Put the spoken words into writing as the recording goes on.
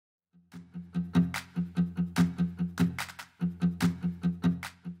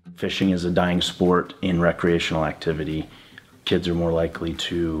Fishing is a dying sport in recreational activity. Kids are more likely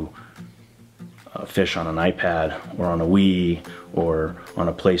to fish on an iPad or on a Wii or on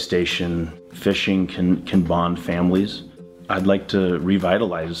a PlayStation. Fishing can bond families. I'd like to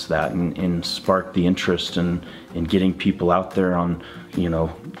revitalize that and spark the interest in getting people out there on,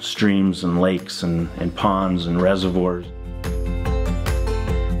 streams and lakes and ponds and reservoirs.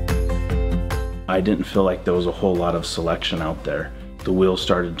 I didn't feel like there was a whole lot of selection out there. The wheels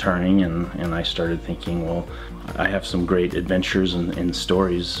started turning and I started thinking, well, I have some great adventures and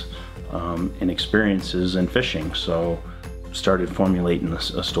stories and experiences in fishing. So started formulating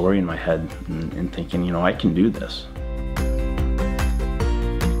a story in my head and thinking, I can do this.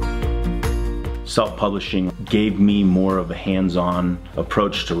 Self-publishing gave me more of a hands-on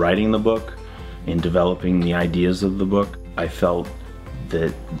approach to writing the book and developing the ideas of the book. I felt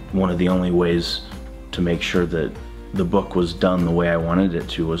that one of the only ways to make sure that the book was done the way I wanted it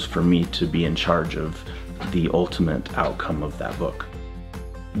to was for me to be in charge of the ultimate outcome of that book.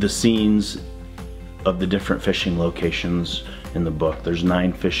 The scenes of the different fishing locations in the book, there's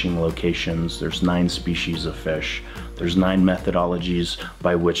 9 fishing locations, there's 9 species of fish, there's 9 methodologies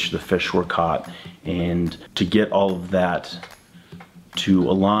by which the fish were caught, and to get all of that to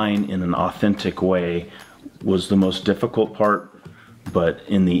align in an authentic way was the most difficult part. But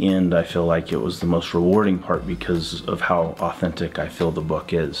in the end, I feel like it was the most rewarding part because of how authentic I feel the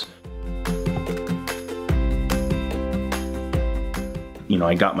book is.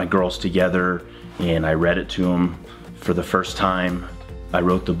 I got my girls together and I read it to them for the first time. I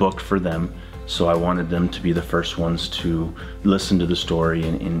wrote the book for them, so I wanted them to be the first ones to listen to the story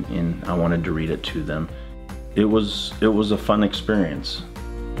and I wanted to read it to them. It was a fun experience.